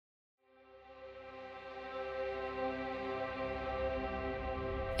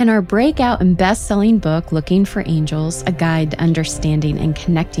In our breakout and best-selling book, Looking for Angels, A Guide to Understanding and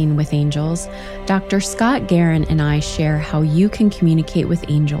Connecting with Angels, Dr. Scott Guerin and I share how you can communicate with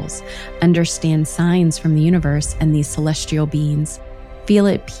angels, understand signs from the universe and these celestial beings, feel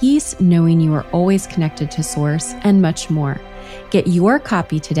at peace knowing you are always connected to Source, and much more. Get your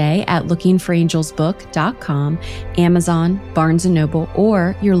copy today at lookingforangelsbook.com, Amazon, Barnes & Noble,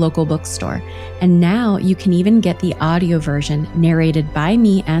 or your local bookstore. And now you can even get the audio version narrated by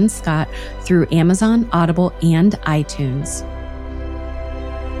me and Scott through Amazon, Audible, and iTunes.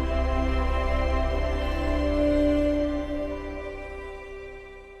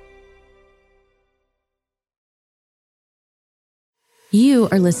 You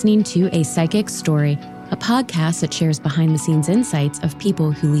are listening to A Psychic Story, a podcast that shares behind-the-scenes insights of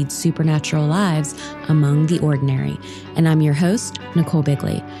people who lead supernatural lives among the ordinary. And I'm your host, Nicole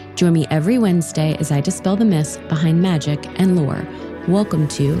Bigley. Join me every Wednesday as I dispel the myths behind magic and lore. Welcome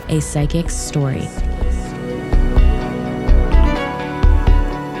to A Psychic Story.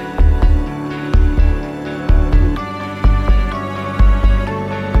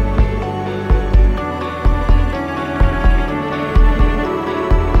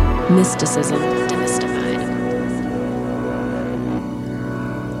 Mysticism Demystified.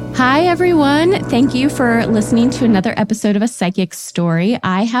 Hi, everyone. Thank you for listening to another episode of A Psychic Story.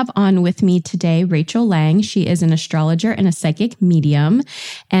 I have on with me today Rachel Lang. She is an astrologer and a psychic medium,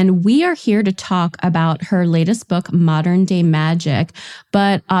 and we are here to talk about her latest book, Modern Day Magic.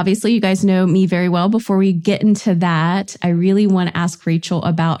 But obviously, you guys know me very well. Before we get into that, I really want to ask Rachel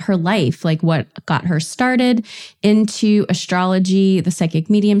about her life, like what got her started into astrology, the psychic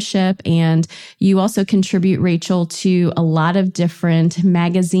mediumship, and you also contribute, Rachel, to a lot of different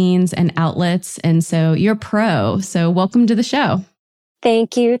magazines and outlets. And so you're a pro. So welcome to the show.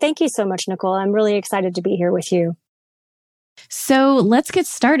 Thank you. Thank you so much, Nicole. I'm really excited to be here with you. So let's get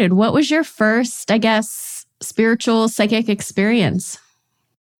started. What was your first, spiritual psychic experience?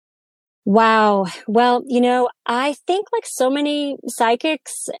 Wow. Well, I think like so many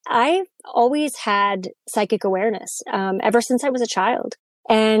psychics, I've always had psychic awareness ever since I was a child.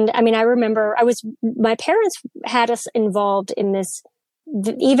 And I remember my parents had us involved in this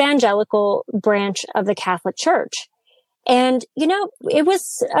evangelical branch of the Catholic Church. And, it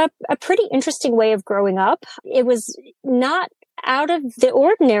was a pretty interesting way of growing up. It was not out of the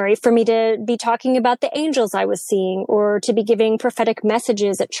ordinary for me to be talking about the angels I was seeing, or to be giving prophetic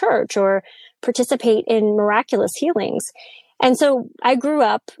messages at church, or participate in miraculous healings. And so I grew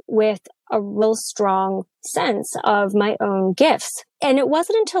up with a real strong sense of my own gifts. And it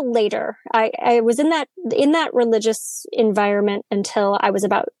wasn't until later, I was in that religious environment until I was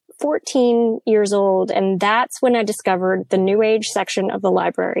about 14 years old. And that's when I discovered the New Age section of the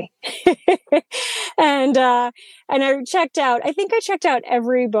library. And I checked out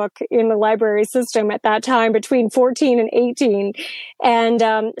every book in the library system at that time between 14 and 18,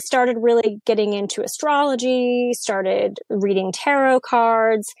 and started really getting into astrology, started reading tarot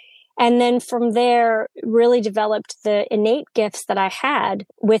cards. And then from there, really developed the innate gifts that I had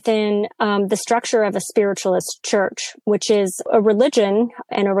within the structure of a spiritualist church, which is a religion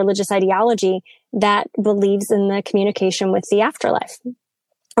and a religious ideology that believes in the communication with the afterlife,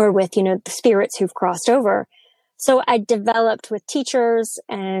 or with, the spirits who've crossed over. So I developed with teachers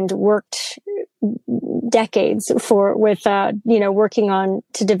and worked decades working on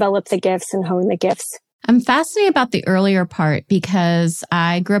to develop the gifts and hone the gifts. I'm fascinated about the earlier part because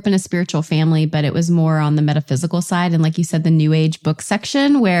I grew up in a spiritual family, but it was more on the metaphysical side. And like you said, the New Age book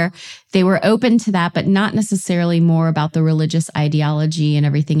section, where they were open to that, but not necessarily more about the religious ideology and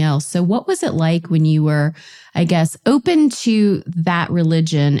everything else. So what was it like when you were, open to that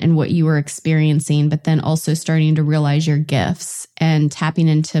religion and what you were experiencing, but then also starting to realize your gifts and tapping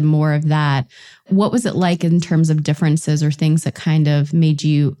into more of that? What was it like in terms of differences or things that kind of made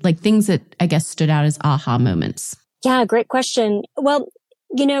you, like things that stood out as aha moments? Yeah, great question. Well,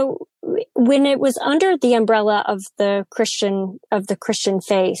 when it was under the umbrella of the Christian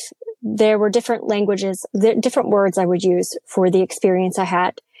faith, there were different languages, different words I would use for the experiences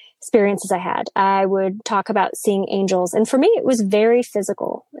I had. I would talk about seeing angels. And for me, it was very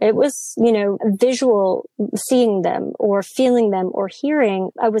physical. It was, visual, seeing them or feeling them or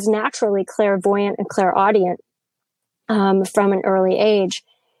hearing. I was naturally clairvoyant and clairaudient from an early age.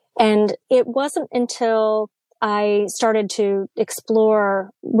 And it wasn't until I started to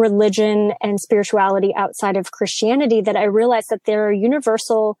explore religion and spirituality outside of Christianity that I realized that there are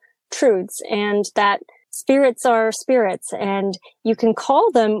universal truths, and that spirits are spirits, and you can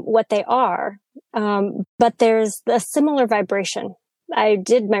call them what they are. But there's a similar vibration. I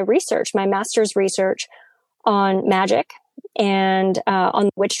did my master's research on magic and on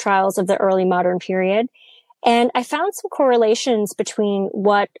witch trials of the early modern period. And I found some correlations between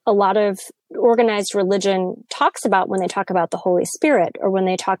what a lot of organized religion talks about when they talk about the Holy Spirit, or when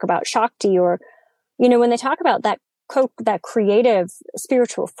they talk about Shakti, or, when they talk about that creative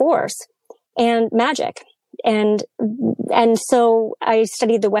spiritual force, and magic. And so I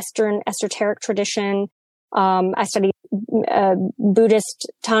studied the Western esoteric tradition. I studied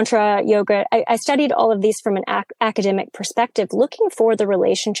Buddhist Tantra, yoga. I studied all of these from an academic perspective, looking for the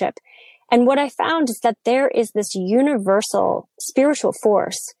relationship. And what I found is that there is this universal spiritual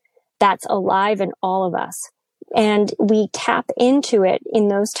force that's alive in all of us. And we tap into it in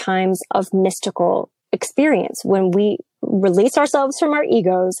those times of mystical experience, when we release ourselves from our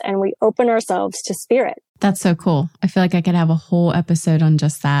egos and we open ourselves to spirit. That's so cool. I feel like I could have a whole episode on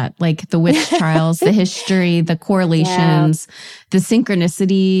just that, like the witch trials, the history, the correlations, the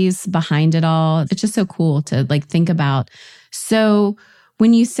synchronicities behind it all. It's just so cool to think about. So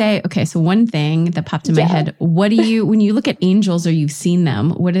when you say, okay, so one thing that popped in my head, when you look at angels or you've seen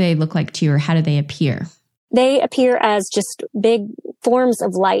them, what do they look like to you, or how do they appear? They appear as just big forms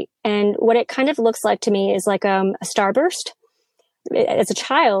of light. And what it kind of looks like to me is like a starburst. As a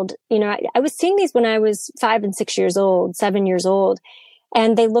child, I was seeing these when I was 5 and 6 years old, 7 years old,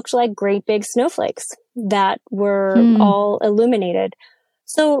 and they looked like great big snowflakes that were all illuminated.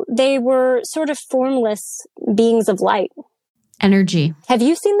 So they were sort of formless beings of light. Energy. Have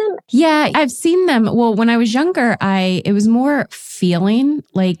you seen them? Yeah, I've seen them. Well, when I was younger, it was more feeling,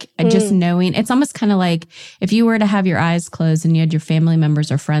 just knowing. It's almost kind of like if you were to have your eyes closed and you had your family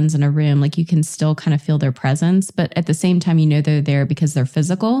members or friends in a room, you can still kind of feel their presence. But at the same time, they're there because they're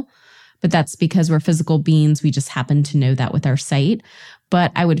physical. But that's because we're physical beings. We just happen to know that with our sight.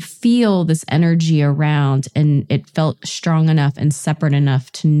 But I would feel this energy around, and it felt strong enough and separate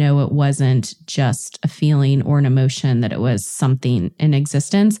enough to know it wasn't just a feeling or an emotion, that it was something in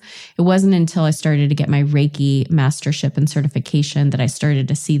existence. It wasn't until I started to get my Reiki mastership and certification that I started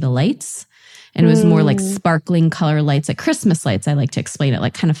to see the lights. And it was more like sparkling color lights, like Christmas lights. I like to explain it,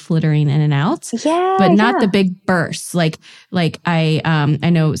 like kind of flittering in and out, but not the big bursts. I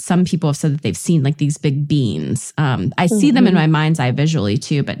know some people have said that they've seen these big beams. I see them in my mind's eye visually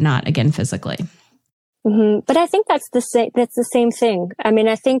too, but not again physically. But I think that's the same thing. I mean,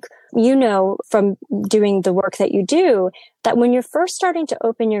 I think, from doing the work that you do, that when you're first starting to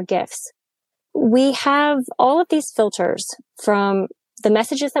open your gifts, we have all of these filters from the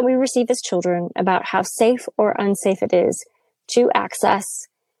messages that we receive as children about how safe or unsafe it is to access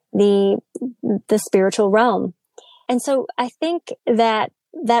the spiritual realm. And so I think that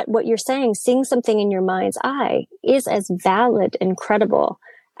what you're saying, seeing something in your mind's eye, is as valid and credible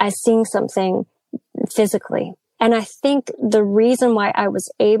as seeing something physically. And I think the reason why I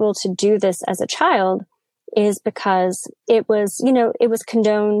was able to do this as a child is because it was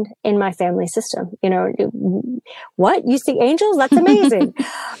condoned in my family system. What? You see angels? That's amazing.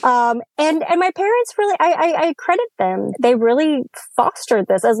 And my parents really, I credit them. They really fostered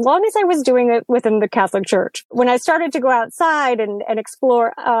this as long as I was doing it within the Catholic Church. When I started to go outside and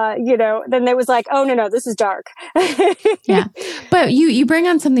explore, then they was like, oh, no, this is dark. Yeah. But you bring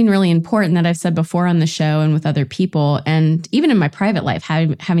on something really important that I've said before on the show and with other people, and even in my private life,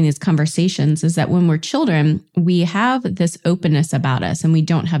 having these conversations, is that when we're children, we have this openness about us and we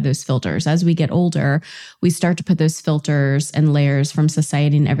don't have those filters. As we get older, we start to put those filters and layers from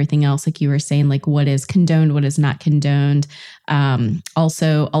society and everything else, like you were saying, like what is condoned, what is not condoned.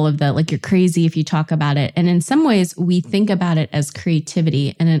 Also, all of the, you're crazy if you talk about it. And in some ways, we think about it as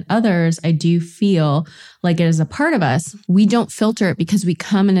creativity. And in others, I do feel like it is a part of us. We don't filter it because we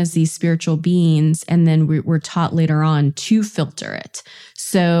come in as these spiritual beings, and then we're taught later on to filter it.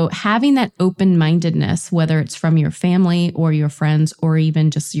 So having that open-mindedness, whether it's from your family or your friends or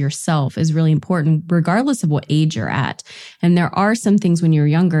even just yourself, is really important, regardless of what age you're at. And there are some things when you're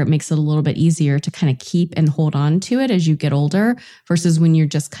younger, it makes it a little bit easier to kind of keep and hold on to it as you get older, versus when you're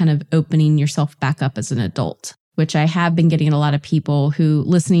just kind of opening yourself back up as an adult, which I have been getting a lot of people who,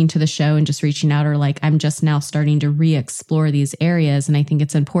 listening to the show and just reaching out, are like, I'm just now starting to re-explore these areas. And I think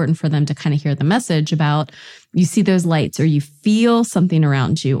it's important for them to kind of hear the message about, you see those lights, or you feel something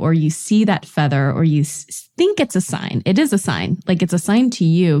around you, or you see that feather, or you think it's a sign. It is a sign. It's a sign to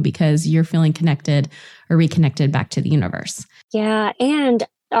you because you're feeling connected or reconnected back to the universe. Yeah. And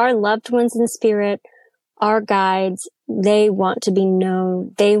our loved ones in spirit, our guides, they want to be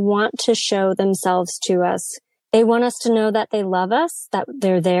known. They want to show themselves to us. They want us to know that they love us, that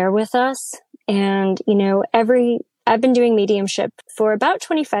they're there with us. And, I've been doing mediumship for about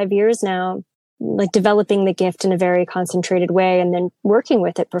 25 years now, developing the gift in a very concentrated way and then working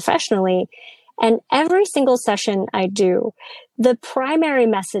with it professionally. And every single session I do, the primary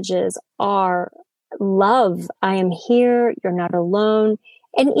messages are love. I am here. You're not alone.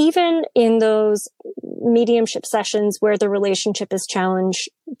 And even in those mediumship sessions where the relationship is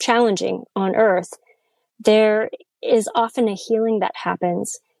challenging on earth, there is often a healing that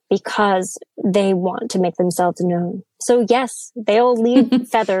happens because they want to make themselves known. So yes, they'll leave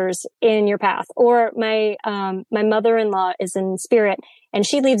feathers in your path. Or my mother-in-law is in spirit and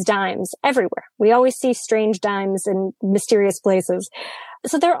she leaves dimes everywhere. We always see strange dimes in mysterious places.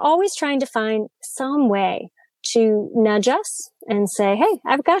 So they're always trying to find some way to nudge us and say, hey,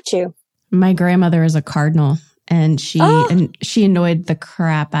 I've got you. My grandmother is a cardinal. And she annoyed the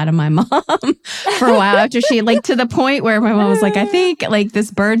crap out of my mom for a while after she, like, to the point where my mom was like, I think like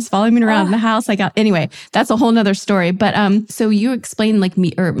this bird's following me around the house. Anyway, that's a whole nother story. But so you explained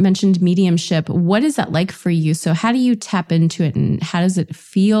mentioned mediumship. What is that like for you? So how do you tap into it, and how does it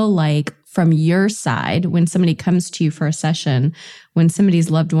feel like from your side when somebody comes to you for a session, when somebody's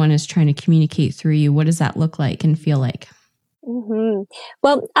loved one is trying to communicate through you? What does that look like and feel like? Mm-hmm.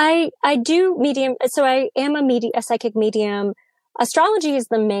 Well, I do medium. So I am a psychic medium. Astrology is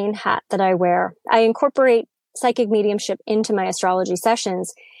the main hat that I wear. I incorporate psychic mediumship into my astrology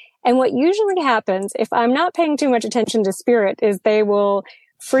sessions. And what usually happens if I'm not paying too much attention to spirit is they will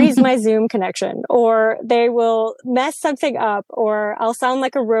freeze my Zoom connection, or they will mess something up, or I'll sound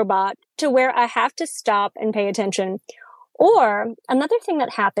like a robot to where I have to stop and pay attention. Or another thing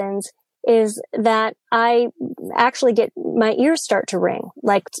that happens is that I actually get my ears start to ring.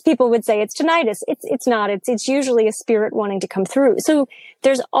 Like people would say it's tinnitus. It's not. It's usually a spirit wanting to come through. So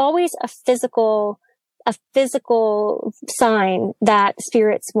there's always a physical sign that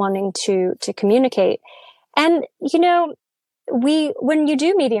spirit's wanting to communicate. And, you know, when you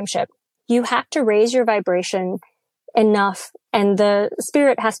do mediumship, you have to raise your vibration enough, and the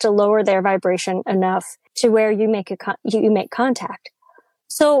spirit has to lower their vibration enough to where you make contact.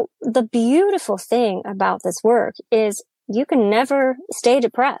 So the beautiful thing about this work is you can never stay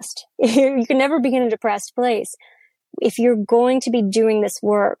depressed. You can never be in a depressed place. If you're going to be doing this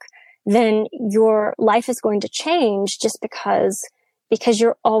work, then your life is going to change just because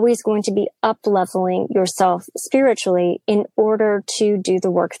you're always going to be up-leveling yourself spiritually in order to do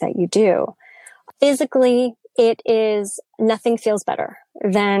the work that you do. Physically, nothing feels better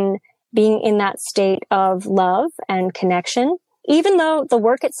than being in that state of love and connection. Even though the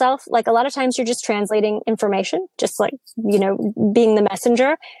work itself, like a lot of times you're just translating information, just like, you know, being the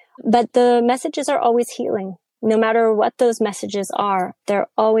messenger, but the messages are always healing. No matter what those messages are, they're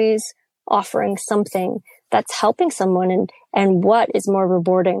always offering something that's helping someone. And what is more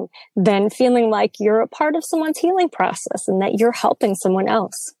rewarding than feeling like you're a part of someone's healing process and that you're helping someone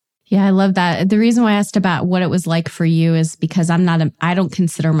else? Yeah, I love that. The reason why I asked about what it was like for you is because I don't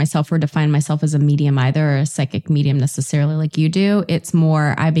consider myself or define myself as a medium either, or a psychic medium necessarily like you do. It's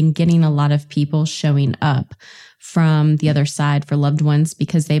more, I've been getting a lot of people showing up from the other side for loved ones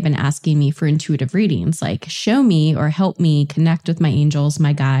because they've been asking me for intuitive readings, like show me or help me connect with my angels,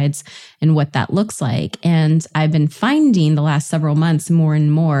 my guides, and what that looks like. And I've been finding the last several months more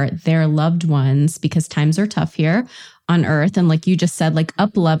and more their loved ones, because times are tough here on earth. And like you just said, like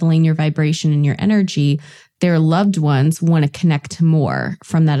up-leveling your vibration and your energy, their loved ones want to connect more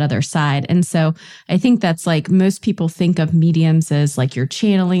from that other side. And so I think that's like most people think of mediums as like you're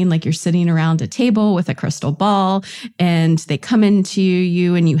channeling, like you're sitting around a table with a crystal ball and they come into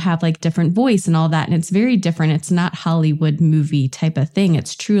you and you have like different voice and all that. And it's very different. It's not Hollywood movie type of thing.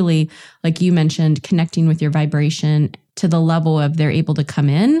 It's truly, like you mentioned, connecting with your vibration to the level of they're able to come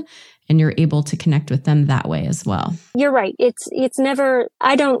in and you're able to connect with them that way as well. You're right. It's never,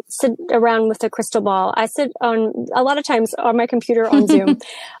 I don't sit around with a crystal ball. I sit a lot of times on my computer on Zoom.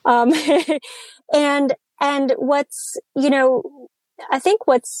 And what's, you know, I think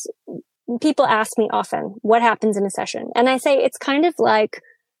people ask me often, what happens in a session? And I say, it's kind of like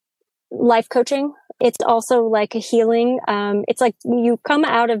life coaching. It's also like a healing. It's like you come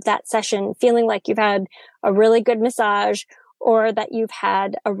out of that session feeling like you've had a really good massage, or that you've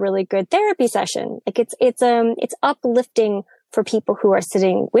had a really good therapy session. Like it's uplifting for people who are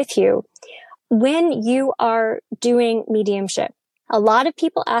sitting with you. When you are doing mediumship, a lot of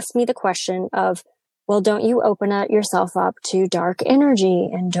people ask me the question of, well, don't you open yourself up to dark energy?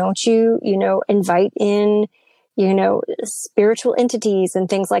 And don't you, invite in, spiritual entities and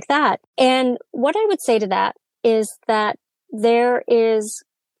things like that? And what I would say to that is that our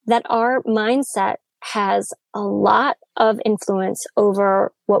mindset has a lot of influence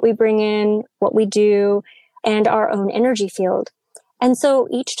over what we bring in, what we do, and our own energy field. And so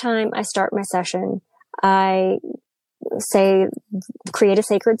each time I start my session, I say, create a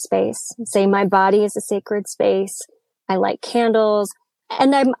sacred space, say my body is a sacred space. I light candles,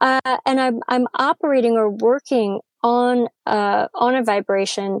 and I'm operating or working on a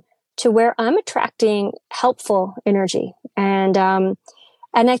vibration to where I'm attracting helpful energy.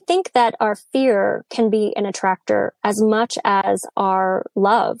 And I think that our fear can be an attractor as much as our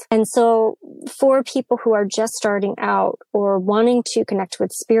love. And so for people who are just starting out or wanting to connect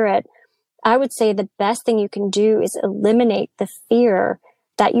with spirit, I would say the best thing you can do is eliminate the fear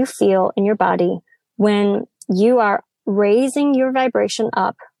that you feel in your body when you are raising your vibration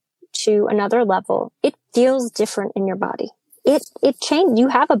up to another level. It feels different in your body. It changed. You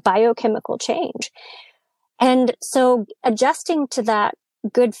have a biochemical change. And so adjusting to that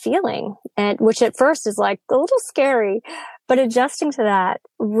good feeling, and which at first is like a little scary, but adjusting to that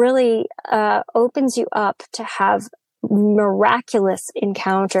really opens you up to have miraculous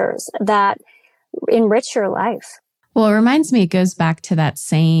encounters that enrich your life. Well, it reminds me, it goes back to that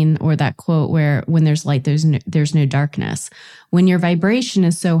saying or that quote where when there's light, there's no darkness. When your vibration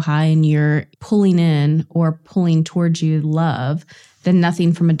is so high and you're pulling in or pulling towards you love, then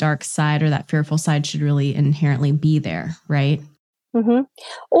nothing from a dark side or that fearful side should really inherently be there, right? Mm-hmm.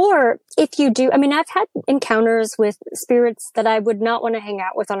 Or if you do, I mean, I've had encounters with spirits that I would not want to hang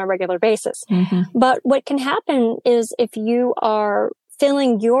out with on a regular basis. Mm-hmm. But what can happen is if you are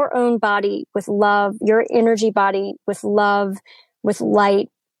filling your own body with love, your energy body with love, with light,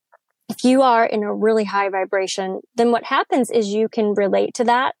 if you are in a really high vibration, then what happens is you can relate to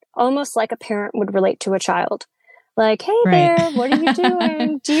that almost like a parent would relate to a child. Like, hey right. there, what are you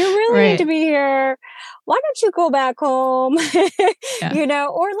doing? Do you really right. need to be here? Why don't you go back home? Yeah.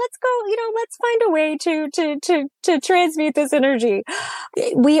 Or let's go, let's find a way to transmute this energy.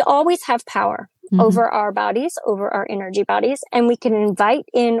 We always have power over our bodies, over our energy bodies, and we can invite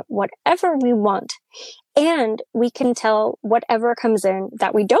in whatever we want. And we can tell whatever comes in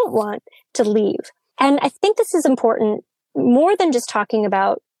that we don't want to leave. And I think this is important more than just talking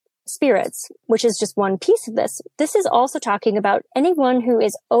about spirits, which is just one piece of this. This is also talking about anyone who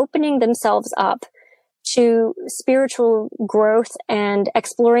is opening themselves up to spiritual growth and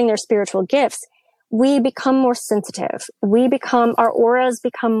exploring their spiritual gifts. We become more sensitive. Our auras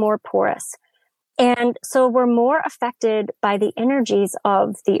become more porous. And so we're more affected by the energies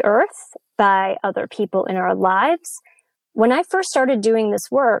of the earth, by other people in our lives. When I first started doing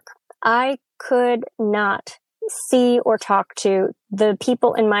this work, I could not see or talk to the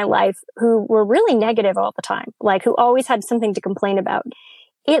people in my life who were really negative all the time, like who always had something to complain about.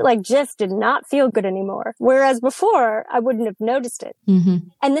 It just did not feel good anymore. Whereas before I wouldn't have noticed it. Mm-hmm.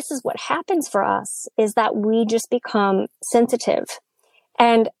 And this is what happens for us is that we just become sensitive.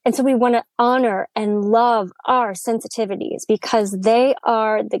 And so we want to honor and love our sensitivities because they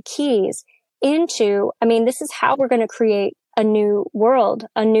are the keys into, this is how we're going to create a new world,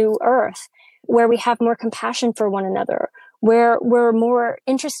 a new earth, where we have more compassion for one another, where we're more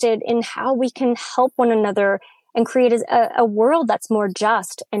interested in how we can help one another and create a world that's more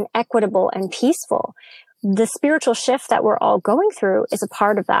just and equitable and peaceful. The spiritual shift that we're all going through is a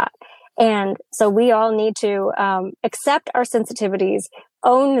part of that. And so we all need to accept our sensitivities,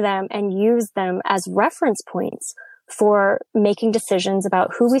 own them, and use them as reference points for making decisions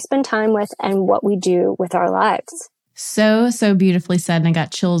about who we spend time with and what we do with our lives. So beautifully said. And I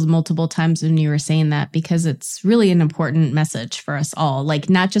got chills multiple times when you were saying that because it's really an important message for us all. Like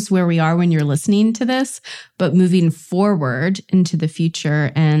not just where we are when you're listening to this, but moving forward into the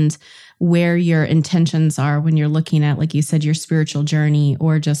future and where your intentions are when you're looking at, like you said, your spiritual journey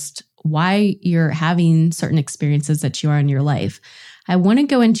or just why you're having certain experiences that you are in your life. I want to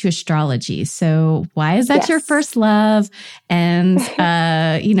go into astrology. So why is that your first love? And,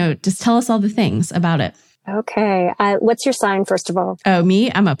 just tell us all the things about it. Okay. What's your sign, first of all? Oh,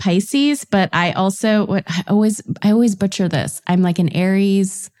 me? I'm a Pisces, but I also, I always butcher this. I'm like an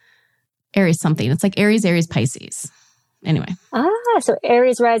Aries something. It's like Aries, Pisces. Anyway. So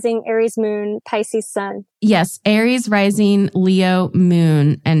Aries rising, Aries moon, Pisces sun. Yes. Aries rising, Leo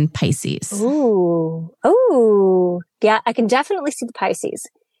moon, and Pisces. Ooh. Yeah, I can definitely see the Pisces.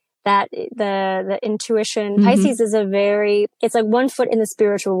 That the intuition. Mm-hmm. Pisces is it's like 1 foot in the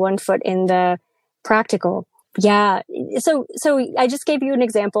spiritual, 1 foot in the practical. Yeah. So I just gave you an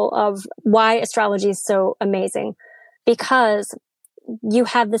example of why astrology is so amazing, because you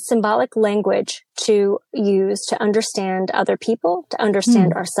have the symbolic language to use to understand other people, to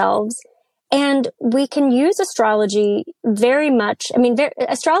understand ourselves. And we can use astrology very much.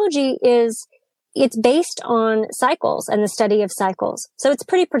 Astrology is it's based on cycles and the study of cycles. So it's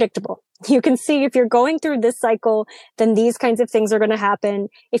pretty predictable. You can see if you're going through this cycle, then these kinds of things are going to happen.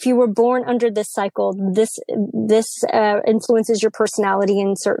 If you were born under this cycle, this influences your personality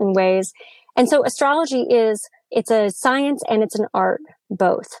in certain ways. And so astrology it's a science and it's an art,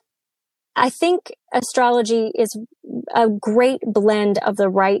 both. I think astrology is a great blend of the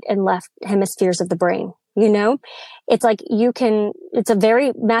right and left hemispheres of the brain. You know, it's like it's a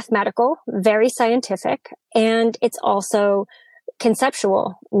very mathematical, very scientific, and it's also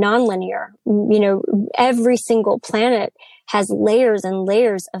conceptual, nonlinear. You know, every single planet has layers and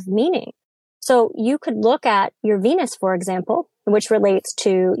layers of meaning. So you could look at your Venus, for example, which relates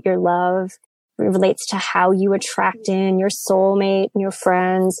to your love, relates to how you attract in your soulmate and your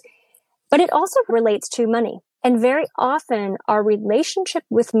friends, but it also relates to money. And very often our relationship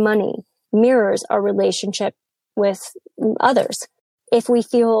with money mirrors our relationship with others. If we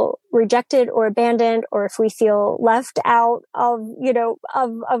feel rejected or abandoned, or if we feel left out of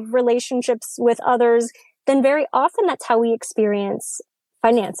relationships with others, then very often that's how we experience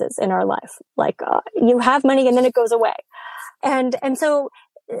finances in our life. Like, you have money and then it goes away. And so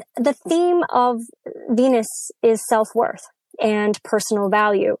the theme of Venus is self-worth and personal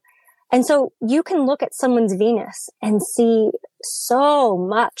value. And so you can look at someone's Venus and see so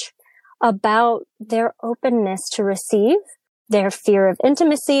much about their openness to receive, their fear of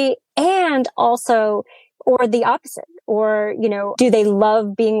intimacy, and also, or the opposite, or, do they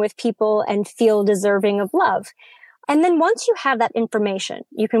love being with people and feel deserving of love? And then once you have that information,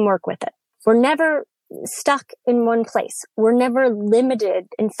 you can work with it. We're never stuck in one place. We're never limited.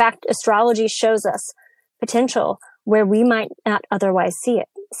 In fact, astrology shows us potential where we might not otherwise see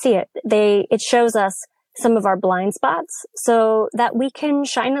it. It shows us some of our blind spots so that we can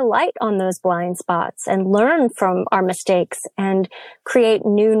shine a light on those blind spots and learn from our mistakes and create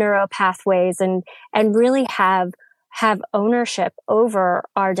new neural pathways and really have ownership over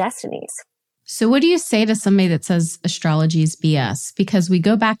our destinies. So what do you say to somebody that says astrology is BS? Because we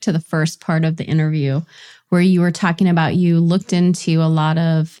go back to the first part of the interview where you were talking about you looked into a lot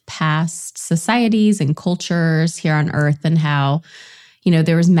of past societies and cultures here on Earth and how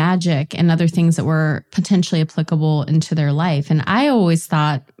there was magic and other things that were potentially applicable into their life. And I always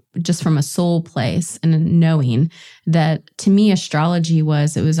thought, just from a soul place and knowing that, to me, astrology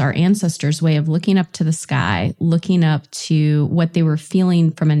was our ancestors' way of looking up to the sky, looking up to what they were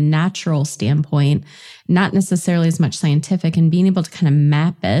feeling from a natural standpoint, not necessarily as much scientific, and being able to kind of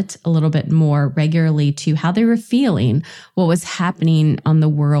map it a little bit more regularly to how they were feeling, what was happening on the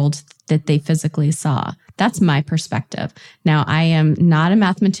world that they physically saw. That's my perspective. Now, I am not a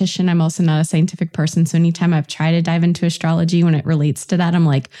mathematician. I'm also not a scientific person. So anytime I've tried to dive into astrology when it relates to that, I'm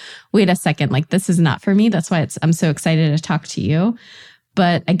like, wait a second, like this is not for me. That's why I'm so excited to talk to you.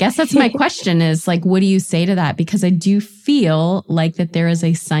 But I guess that's my question is like, what do you say to that? Because I do feel like that there is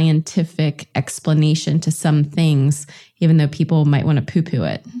a scientific explanation to some things, even though people might want to poo-poo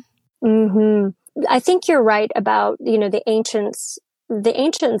it. Mm-hmm. I think you're right about, the ancients. The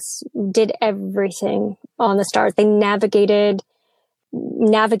ancients did everything on the stars. They navigated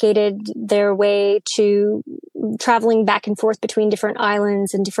their way to traveling back and forth between different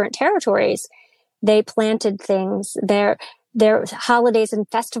islands and different territories. They planted things. Their holidays and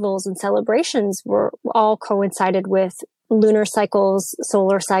festivals and celebrations were all coincided with lunar cycles,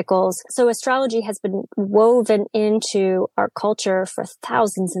 solar cycles. So astrology has been woven into our culture for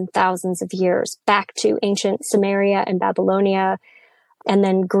thousands and thousands of years, back to ancient Sumeria and Babylonia, and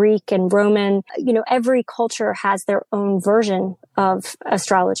then Greek and Roman. Every culture has their own version of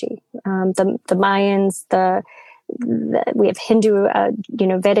astrology. The Mayans, we have Hindu,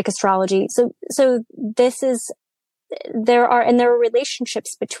 Vedic astrology. So there are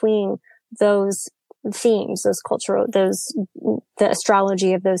relationships between those themes, the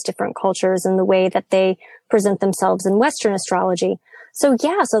astrology of those different cultures and the way that they present themselves in Western astrology. So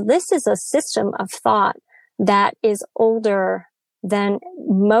this is a system of thought that is older than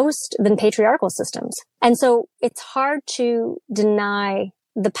patriarchal systems. And so it's hard to deny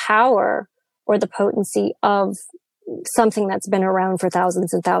the power or the potency of something that's been around for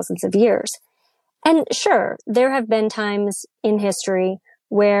thousands and thousands of years. And sure, there have been times in history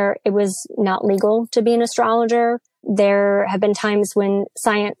where it was not legal to be an astrologer. There have been times when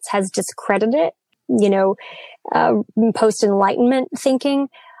science has discredited it, post-Enlightenment thinking.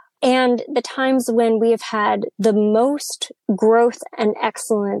 And the times when we have had the most growth and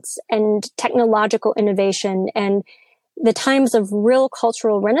excellence and technological innovation and the times of real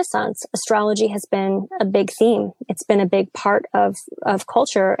cultural renaissance, astrology has been a big theme. It's been a big part of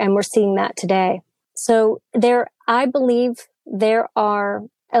culture, and we're seeing that today. So I believe there are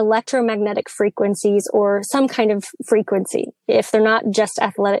electromagnetic frequencies or some kind of frequency, if they're not just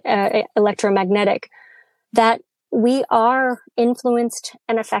electromagnetic, that we are influenced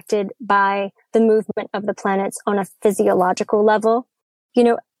and affected by the movement of the planets on a physiological level. You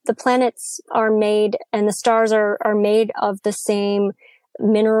know, the planets are made and the stars are made of the same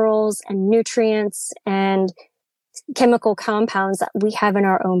minerals and nutrients and chemical compounds that we have in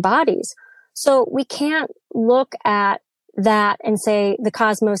our own bodies. So we can't look at that and say the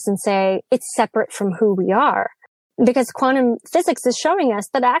cosmos and say it's separate from who we are. Because quantum physics is showing us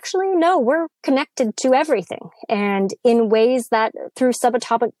that actually, no, we're connected to everything and in ways that through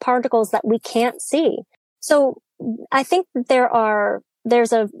subatomic particles that we can't see. So I think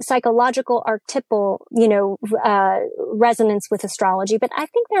there's a psychological archetypal, resonance with astrology, but I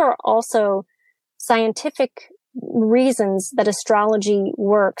think there are also scientific reasons that astrology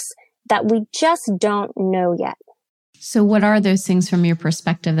works that we just don't know yet. So what are those things from your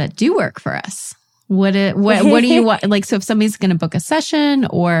perspective that do work for us? What do you want? Like, so if somebody's going to book a session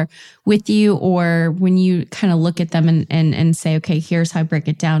or with you, or when you kind of look at them and say, okay, here's how I break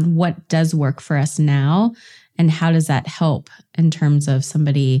it down, what does work for us now? And how does that help in terms of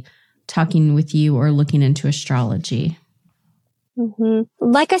somebody talking with you or looking into astrology? Mm-hmm.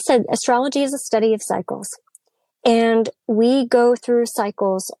 Like I said, astrology is a study of cycles, and we go through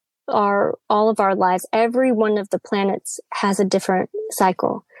cycles all of our lives. Every one of the planets has a different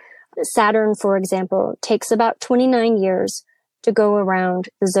cycle. Saturn, for example, takes about 29 years to go around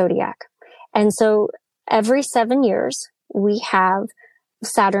the zodiac. And so every 7 years, we have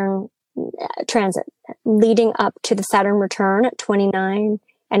Saturn transit leading up to the Saturn return at 29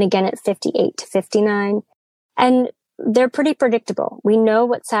 and again at 58 to 59. And they're pretty predictable. We know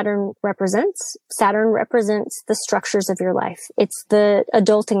what Saturn represents. Saturn represents the structures of your life. It's the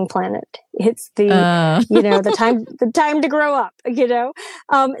adulting planet. It's the, the time to grow up,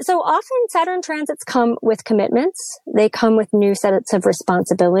 So often Saturn transits come with commitments. They come with new sets of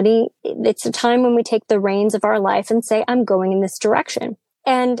responsibility. It's a time when we take the reins of our life and say, I'm going in this direction.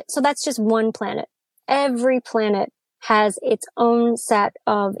 And so that's just one planet. Every planet has its own set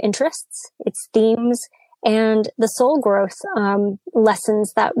of interests, its themes, and the soul growth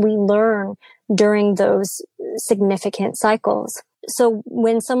lessons that we learn during those significant cycles. So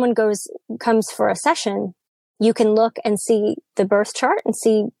when someone comes for a session, you can look and see the birth chart and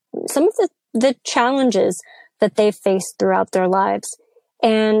see some of the challenges that they've faced throughout their lives,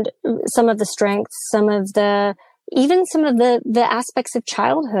 and some of the strengths, some of the aspects of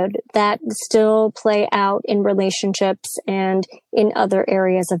childhood that still play out in relationships and in other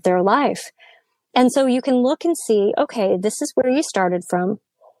areas of their life. And so you can look and see, okay, this is where you started from.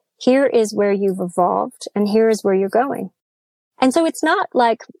 Here is where you've evolved, and here is where you're going. And so it's not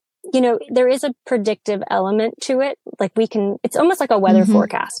like, there is a predictive element to it. Like it's almost like a weather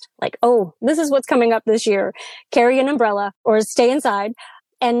forecast. Like, oh, this is what's coming up this year. Carry an umbrella or stay inside.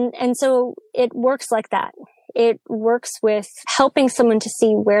 And so it works like that. It works with helping someone to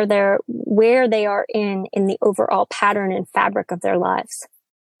see where they are in the overall pattern and fabric of their lives.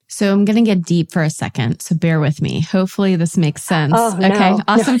 So I'm going to get deep for a second. So bear with me. Hopefully this makes sense. Oh, okay. No.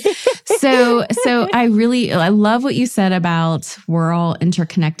 Awesome. So I love what you said about we're all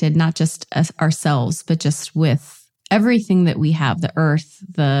interconnected, not just ourselves, but just with everything that we have, the earth,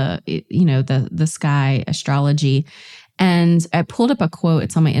 the sky, astrology. And I pulled up a quote.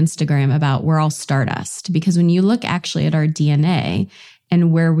 It's on my Instagram about we're all stardust, because when you look actually at our DNA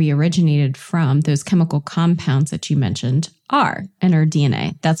and where we originated from, those chemical compounds that you mentioned are in our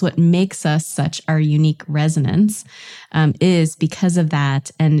DNA. That's what makes us such our unique resonance, is because of that.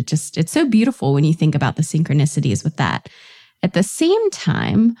 And it's so beautiful when you think about the synchronicities with that. At the same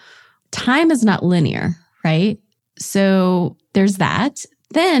time is not linear, right? So there's that.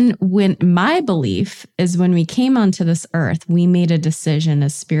 Then when my belief is when we came onto this earth, we made a decision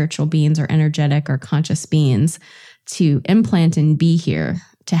as spiritual beings or energetic or conscious beings to implant and be here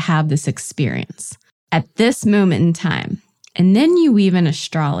to have this experience at this moment in time. And then you weave in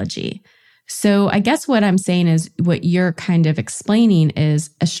astrology. So I guess what I'm saying is what you're kind of explaining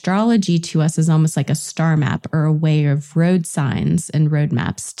is astrology to us is almost like a star map or a way of road signs and road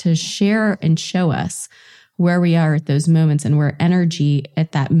maps to share and show us where we are at those moments and where energy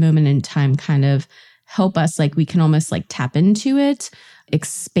at that moment in time kind of help us, like we can almost like tap into it,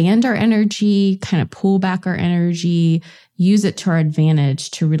 expand our energy, kind of pull back our energy, use it to our advantage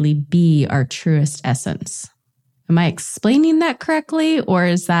to really be our truest essence. Am I explaining that correctly, or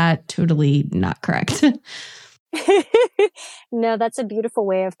is that totally not correct? No, that's a beautiful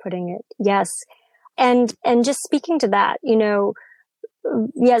way of putting it. Yes. And just speaking to that,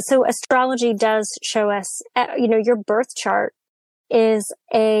 so astrology does show us, your birth chart is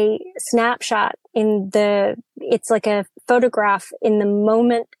a snapshot it's like a photograph in the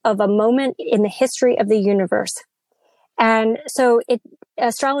moment in the history of the universe. And so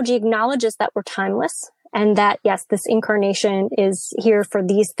astrology acknowledges that we're timeless and that, yes, this incarnation is here for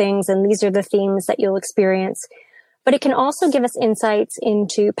these things and these are the themes that you'll experience. But it can also give us insights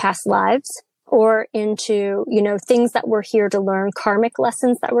into past lives or into, things that we're here to learn, karmic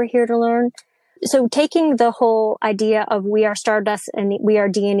lessons that we're here to learn. So taking the whole idea of we are stardust and we are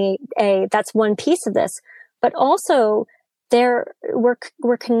DNA, that's one piece of this. But also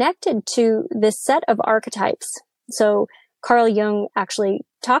we're connected to this set of archetypes. So Carl Jung actually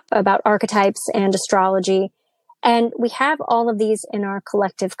talked about archetypes and astrology, and we have all of these in our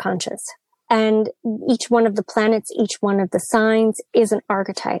collective conscious. And each one of the planets, each one of the signs is an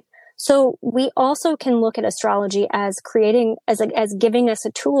archetype. So we also can look at astrology as giving us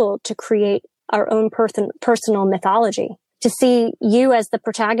a tool to create our own personal mythology, to see you as the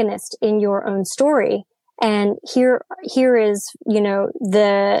protagonist in your own story. And here is,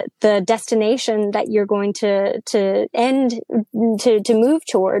 the destination that you're going to move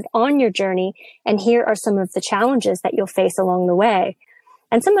toward on your journey. And here are some of the challenges that you'll face along the way,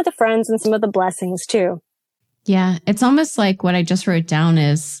 and some of the friends and some of the blessings too. Yeah. It's almost like what I just wrote down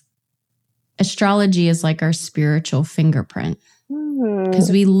is astrology is like our spiritual fingerprint.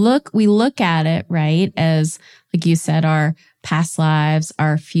 Because we look at it, right, as, like you said, our past lives,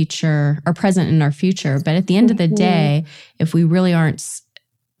 our future, our present and our future. But at the end of the day, if we really aren't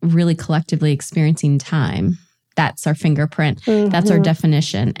really collectively experiencing time, that's our fingerprint. That's our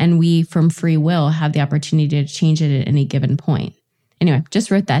definition. And we, from free will, have the opportunity to change it at any given point. Anyway, just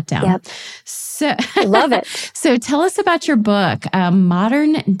wrote that down. Yep. So love it. So tell us about your book,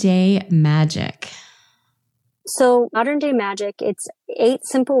 Modern Day Magic. So Modern Day Magic, it's 8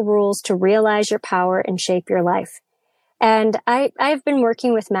 simple rules to realize your power and shape your life. And I've been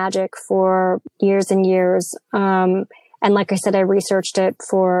working with magic for years and years. And like I said, I researched it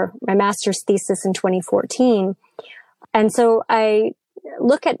for my master's thesis in 2014. And so I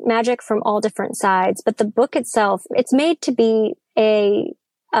look at magic from all different sides, but the book itself, it's made to be a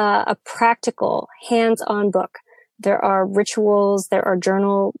practical, hands-on book. There are rituals, there are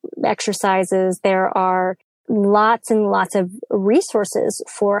journal exercises, there are lots and lots of resources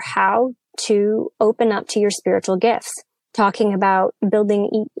for how to open up to your spiritual gifts, talking about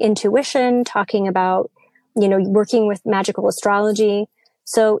building intuition, talking about, working with magical astrology.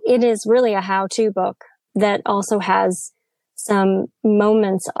 So it is really a how-to book that also has some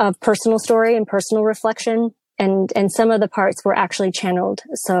moments of personal story and personal reflection. And some of the parts were actually channeled.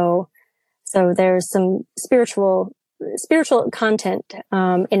 So there's some spiritual content,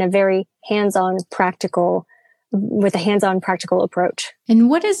 in a very with a hands-on practical approach. And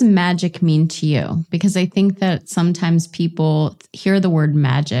what does magic mean to you? Because I think that sometimes people hear the word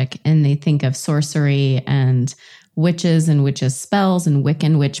magic and they think of sorcery and witches spells and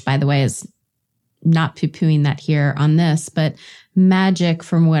Wiccan, which, by the way, is not poo-pooing that here on this, but magic,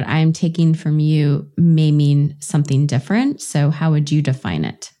 from what I'm taking from you, may mean something different. So how would you define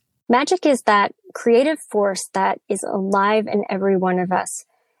it? Magic is that creative force that is alive in every one of us.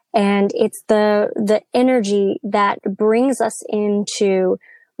 And it's the energy that brings us into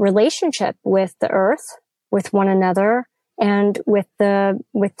relationship with the earth, with one another, and with the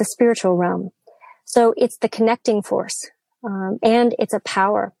spiritual realm. So it's the connecting force, and it's a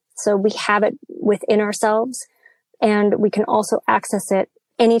power. So we have it within ourselves, and we can also access it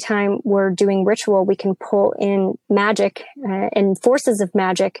anytime we're doing ritual. We can pull in magic and forces of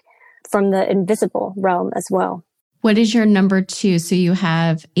magic from the invisible realm as well. What is your number 2? So you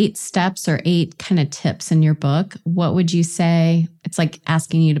have 8 steps or 8 kind of tips in your book. What would you say? It's like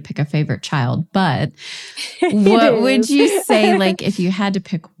asking you to pick a favorite child, but what would you say, like, if you had to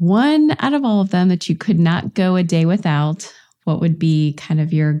pick one out of all of them that you could not go a day without, what would be kind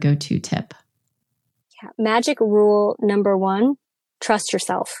of your go-to tip? Yeah. Magic rule number 1, trust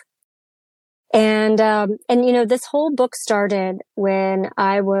yourself. And this whole book started when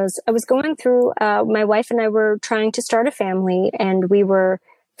I was going through, my wife and I were trying to start a family, and we were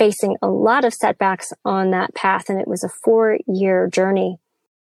facing a lot of setbacks on that path. And it was a 4-year journey.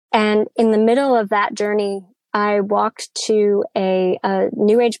 And in the middle of that journey, I walked to a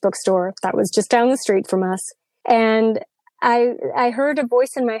New Age bookstore that was just down the street from us. And I heard a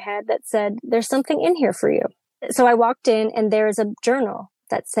voice in my head that said, "There's something in here for you." So I walked in, and there's a journal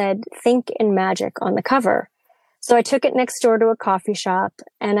that said "Think in Magic" on the cover. So I took it next door to a coffee shop,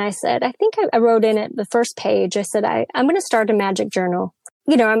 and I said, I think I wrote in it the first page. I said, I'm going to start a magic journal.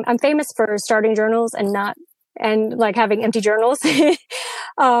 I'm famous for starting journals and like having empty journals.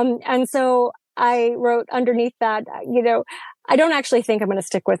 And so I wrote underneath that, I don't actually think I'm going to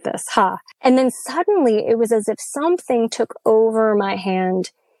stick with this. And then suddenly it was as if something took over my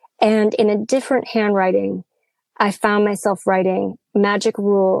hand, and in a different handwriting, I found myself writing magic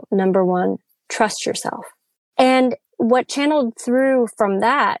rule number 1, trust yourself. And what channeled through from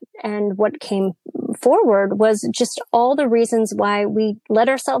that and what came forward was just all the reasons why we let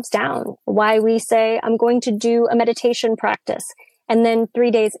ourselves down, why we say, I'm going to do a meditation practice. And then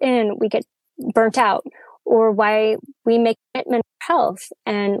 3 days in, we get burnt out, or why we make commitment to health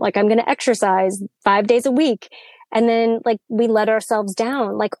and like, I'm going to exercise 5 days a week. And then like we let ourselves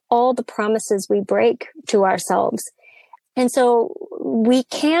down, like all the promises we break to ourselves. And so we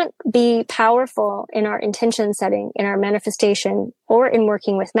can't be powerful in our intention setting, in our manifestation, or in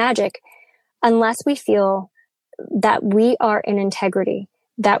working with magic unless we feel that we are in integrity,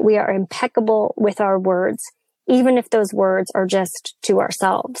 that we are impeccable with our words, even if those words are just to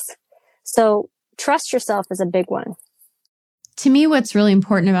ourselves. So trust yourself is a big one. To me, what's really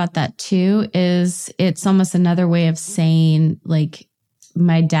important about that too is it's almost another way of saying, like,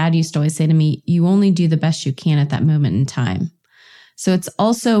 my dad used to always say to me, you only do the best you can at that moment in time. So it's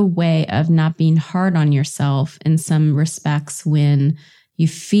also a way of not being hard on yourself in some respects when you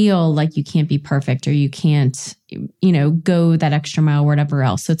feel like you can't be perfect or you can't, go that extra mile or whatever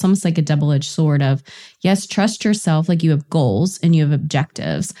else. So it's almost like a double-edged sword of, yes, trust yourself, like you have goals and you have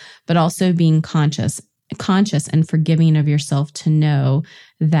objectives, but also being conscious and forgiving of yourself to know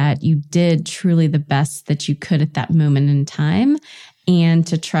that you did truly the best that you could at that moment in time, and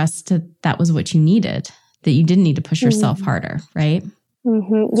to trust that that was what you needed, that you didn't need to push yourself harder, right?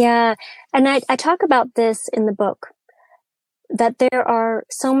 Mm-hmm. Yeah. And I talk about this in the book, that there are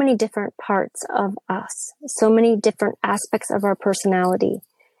so many different parts of us, so many different aspects of our personality,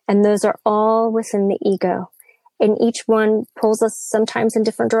 and those are all within the ego. And each one pulls us sometimes in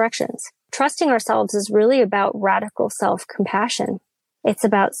different directions. Trusting ourselves is really about radical self-compassion. It's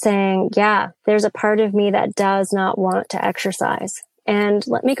about saying, yeah, there's a part of me that does not want to exercise, and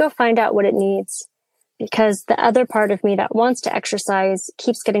let me go find out what it needs, because the other part of me that wants to exercise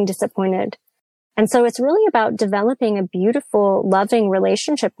keeps getting disappointed. And so it's really about developing a beautiful, loving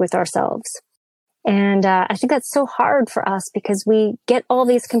relationship with ourselves. And I think that's so hard for us because we get all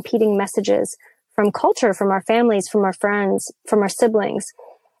these competing messages from culture, from our families, from our friends, from our siblings.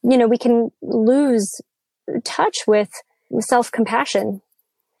 We can lose touch with self-compassion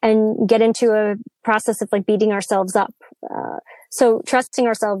and get into a process of like beating ourselves up. So trusting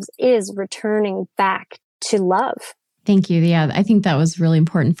ourselves is returning back to love. Thank you. Yeah, I think that was really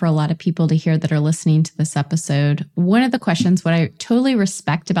important for a lot of people to hear that are listening to this episode. One of the questions, what I totally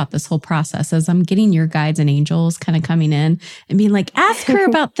respect about this whole process is I'm getting your guides and angels kind of coming in and being like, ask her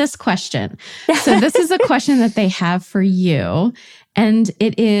about this question. So this is a question that they have for you. And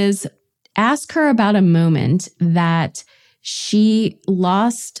it is, ask her about a moment that she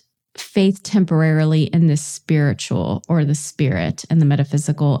lost faith temporarily in the spiritual or the spirit and the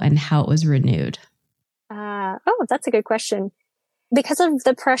metaphysical, and how it was renewed. That's a good question. Because of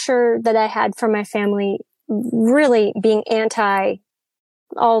the pressure that I had from my family, really being anti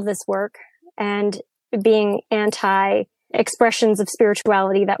all this work and being anti expressions of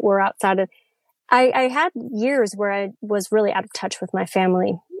spirituality that were outside of, I had years where I was really out of touch with my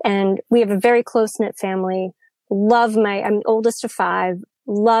family. And we have a very close-knit family. I'm the oldest of 5,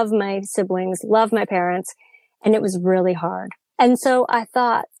 love my siblings, love my parents. And it was really hard. And so I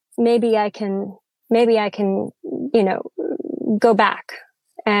thought maybe I can, go back.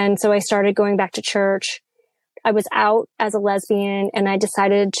 And so I started going back to church. I was out as a lesbian and I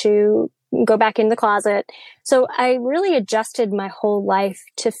decided to go back in the closet. So I really adjusted my whole life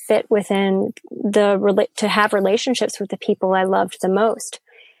to fit within to have relationships with the people I loved the most.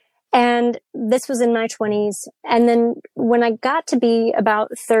 And this was in my 20s. And then when I got to be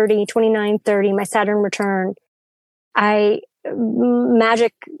about 29, 30, my Saturn return,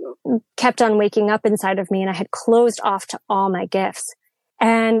 magic kept on waking up inside of me, and I had closed off to all my gifts.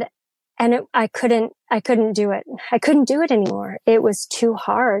 I couldn't do it. I couldn't do it anymore. It was too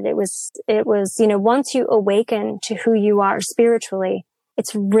hard. It was, once you awaken to who you are spiritually,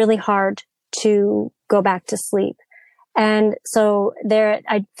 it's really hard to go back to sleep. And so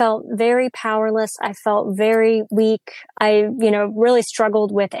I felt very powerless. I felt very weak. I, really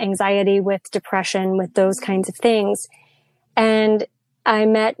struggled with anxiety, with depression, with those kinds of things. And I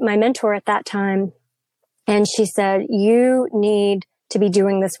met my mentor at that time, and she said, you need to be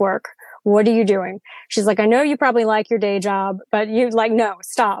doing this work. What are you doing? She's like, I know you probably like your day job, but no,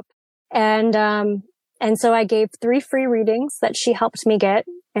 stop. And so I gave 3 free readings that she helped me get.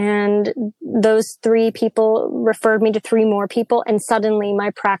 And those 3 people referred me to 3 more people. And suddenly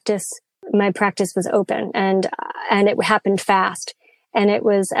my practice my practice was open, and it happened fast. And it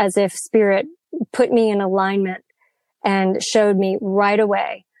was as if spirit put me in alignment and showed me right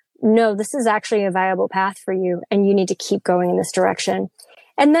away, no, this is actually a viable path for you, and you need to keep going in this direction.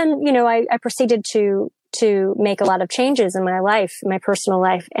 And then, I proceeded to make a lot of changes in my life, my personal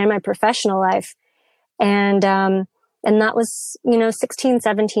life and my professional life. And that was, 16,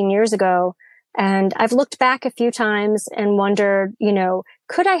 17 years ago. And I've looked back a few times and wondered,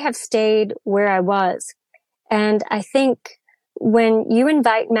 could I have stayed where I was? And I think when you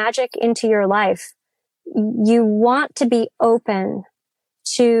invite magic into your life, you want to be open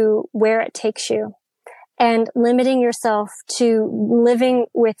to where it takes you, and limiting yourself to living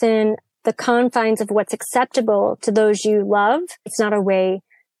within the confines of what's acceptable to those you love. It's not a way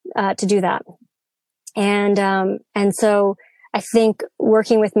to do that. And so I think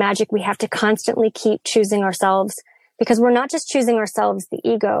working with magic, we have to constantly keep choosing ourselves, because we're not just choosing ourselves, the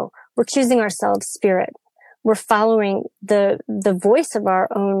ego, we're choosing ourselves, spirit. We're following the voice of our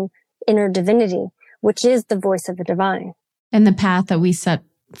own inner divinity, which is the voice of the divine. And the path that we set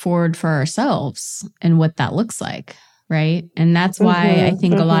forward for ourselves and what that looks like, right? And that's why I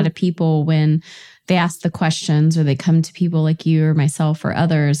think a lot of people, when they ask the questions or they come to people like you or myself or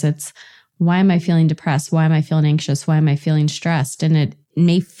others, it's, why am I feeling depressed? Why am I feeling anxious? Why am I feeling stressed? And it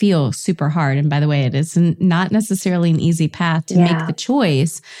may feel super hard. And by the way, it is not necessarily an easy path to make the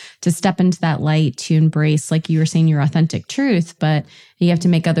choice to step into that light, to embrace, like you were saying, your authentic truth, but you have to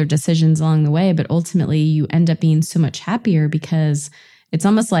make other decisions along the way. But ultimately you end up being so much happier, because it's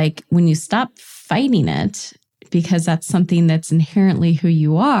almost like when you stop fighting it, because that's something that's inherently who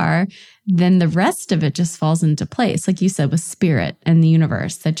you are, then the rest of it just falls into place. Like you said, with spirit and the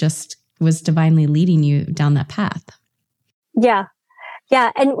universe that just was divinely leading you down that path. Yeah. Yeah.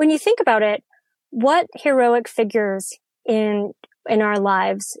 And when you think about it, what heroic figures in our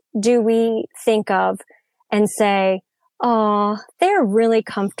lives do we think of and say, oh, they're really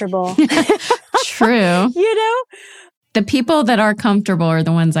comfortable? True. The people that are comfortable are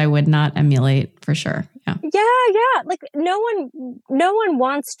the ones I would not emulate, for sure. Yeah. Yeah. Like no one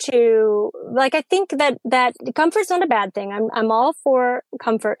wants to, like, I think that comfort's not a bad thing. I'm all for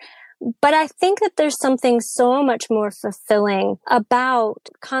comfort. But I think that there's something so much more fulfilling about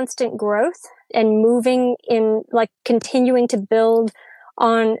constant growth and moving in, like, continuing to build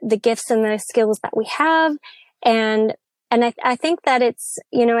on the gifts and the skills that we have. And I think that it's,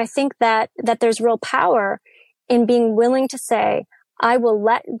 I think that there's real power in being willing to say, I will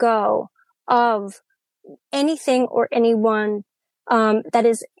let go of anything or anyone, that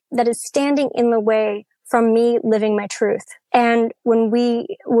is standing in the way from me living my truth. And when we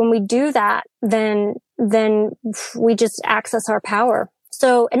do that, then we just access our power.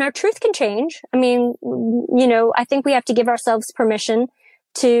 So, and our truth can change. I mean, I think we have to give ourselves permission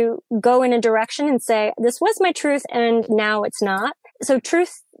to go in a direction and say, this was my truth and now it's not. So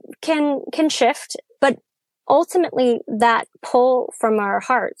truth can shift, but ultimately that pull from our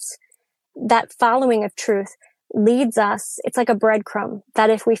hearts, that following of truth, leads us. It's like a breadcrumb that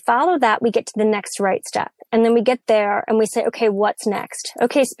if we follow that, we get to the next right step. And then we get there and we say, okay, what's next?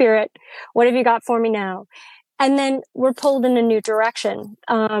 Okay, spirit, what have you got for me now? And then we're pulled in a new direction,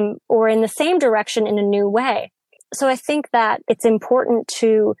 or in the same direction in a new way. So I think that it's important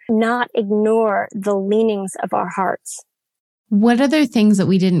to not ignore the leanings of our hearts. What other things that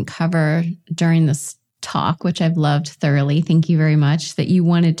we didn't cover during this talk, which I've loved thoroughly, thank you very much, that you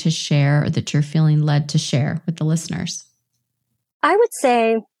wanted to share or that you're feeling led to share with the listeners? I would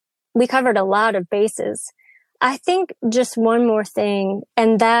say we covered a lot of bases. I think just one more thing,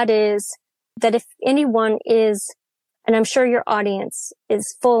 and that is that if anyone is, and I'm sure your audience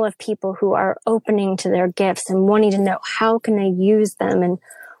is full of people who are opening to their gifts and wanting to know, how can I use them and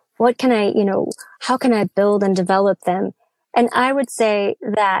what can I, how can I build and develop them? And I would say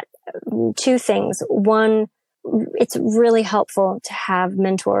that two things. One, it's really helpful to have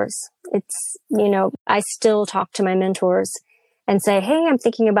mentors. It's, I still talk to my mentors and say, hey, I'm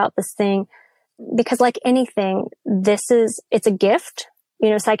thinking about this thing, because like anything, it's a gift.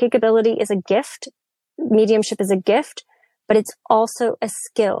 Psychic ability is a gift. Mediumship is a gift, but it's also a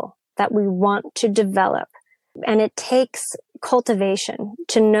skill that we want to develop. And it takes cultivation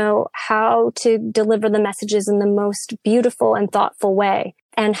to know how to deliver the messages in the most beautiful and thoughtful way,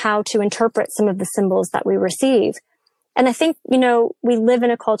 and how to interpret some of the symbols that we receive. And I think, we live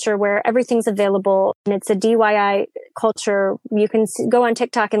in a culture where everything's available, and it's a DIY culture. You can go on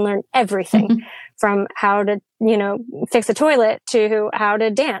TikTok and learn everything from how to, fix a toilet to how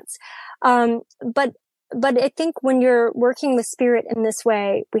to dance. But I think when you're working with spirit in this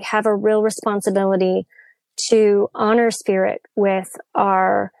way, we have a real responsibility to honor spirit with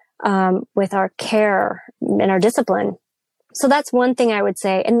our with our care and our discipline. So that's one thing I would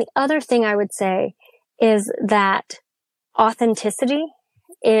say. And the other thing I would say is that authenticity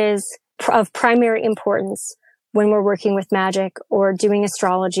is of primary importance when we're working with magic or doing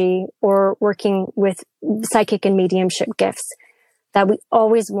astrology or working with psychic and mediumship gifts, that we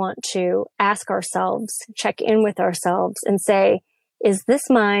always want to ask ourselves, check in with ourselves and say, is this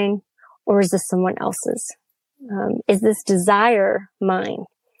mine or is this someone else's? Is this desire mine?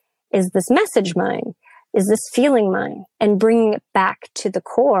 Is this message mine? Is this feeling mine? And bringing it back to the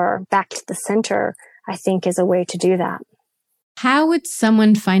core, back to the center, I think is a way to do that. How would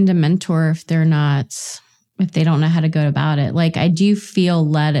someone find a mentor if they don't know how to go about it? Like, I do feel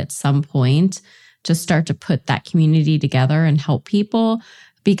led at some point to start to put that community together and help people,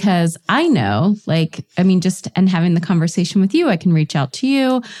 because I know, and having the conversation with you, I can reach out to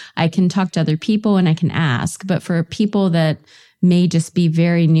you, I can talk to other people and I can ask. But for people that may just be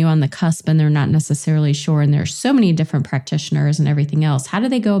very new on the cusp and they're not necessarily sure, and there's so many different practitioners and everything else, how do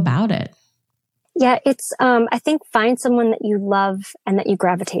they go about it? Yeah, it's, I think find someone that you love and that you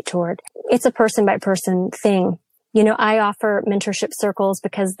gravitate toward. It's a person by person thing. You know, I offer mentorship circles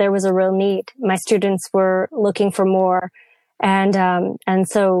because there was a real need. My students were looking for more. And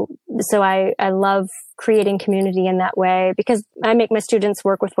so I love creating community in that way because I make my students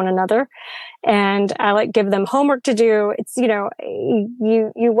work with one another and I give them homework to do. It's, you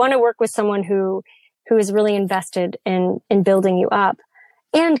want to work with someone who is really invested in building you up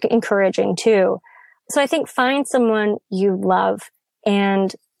and encouraging too. So I think find someone you love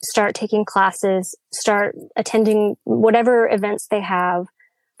and start taking classes, start attending whatever events they have.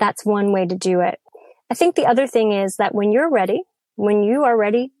 That's one way to do it. I think the other thing is that when you are ready,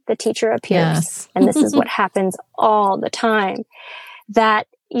 the teacher appears. Yes. And this is what happens all the time, that,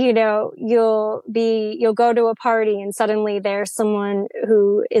 you'll go to a party and suddenly there's someone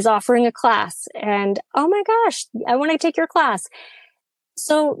who is offering a class and, oh my gosh, I want to take your class.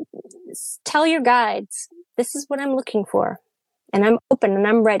 So tell your guides, this is what I'm looking for. And I'm open and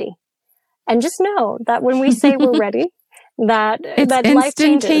I'm ready. And just know that when we say we're ready, that life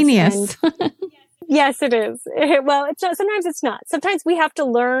instantaneous. Changes. Yes, it is. Well, sometimes it's not. Sometimes we have to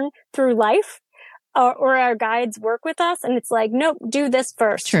learn through life or our guides work with us. And it's like, nope, do this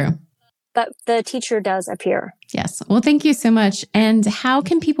first. True. But the teacher does appear. Yes. Well, thank you so much. And how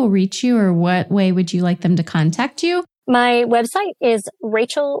can people reach you, or what way would you like them to contact you? My website is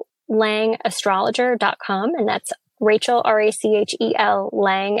RachelLangAstrologer.com, and that's Rachel, Rachel,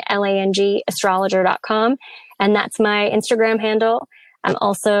 Lang, Lang, astrologer.com. And that's my Instagram handle. I'm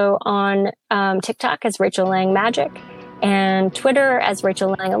also on TikTok as Rachel Lang Magic and Twitter as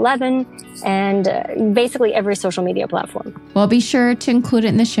Rachel Lang 11 and basically every social media platform. Well, I'll be sure to include it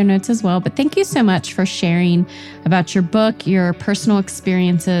in the show notes as well. But thank you so much for sharing about your book, your personal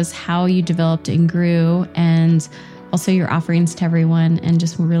experiences, how you developed and grew, and also your offerings to everyone. And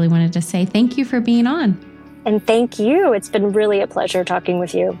just really wanted to say thank you for being on. And thank you. It's been really a pleasure talking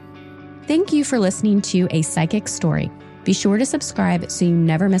with you. Thank you for listening to A Psychic Story. Be sure to subscribe so you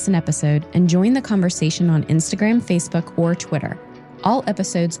never miss an episode, and join the conversation on Instagram, Facebook, or Twitter. All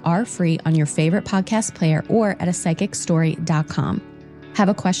episodes are free on your favorite podcast player or at apsychicstory.com. Have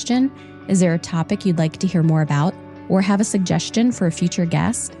a question? Is there a topic you'd like to hear more about? Or have a suggestion for a future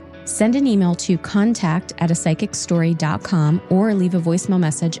guest? Send an email to contact@apsychicstory.com or leave a voicemail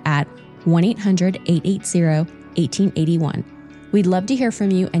message at 1-800-880-1881. We'd love to hear from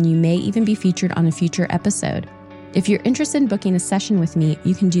you, and you may even be featured on a future episode. If you're interested in booking a session with me,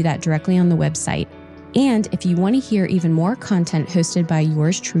 you can do that directly on the website. And if you want to hear even more content hosted by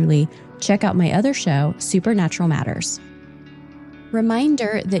yours truly, check out my other show, Supernatural Matters.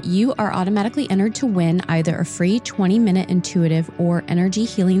 Reminder that you are automatically entered to win either a free 20-minute intuitive or energy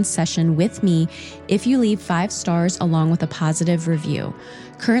healing session with me if you leave 5 stars along with a positive review.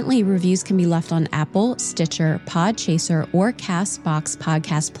 Currently, reviews can be left on Apple, Stitcher, Podchaser, or CastBox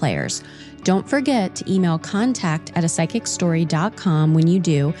podcast players. Don't forget to email contact@apsychicstory.com when you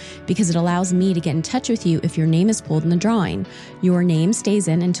do, because it allows me to get in touch with you if your name is pulled in the drawing. Your name stays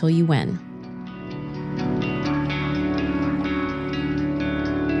in until you win.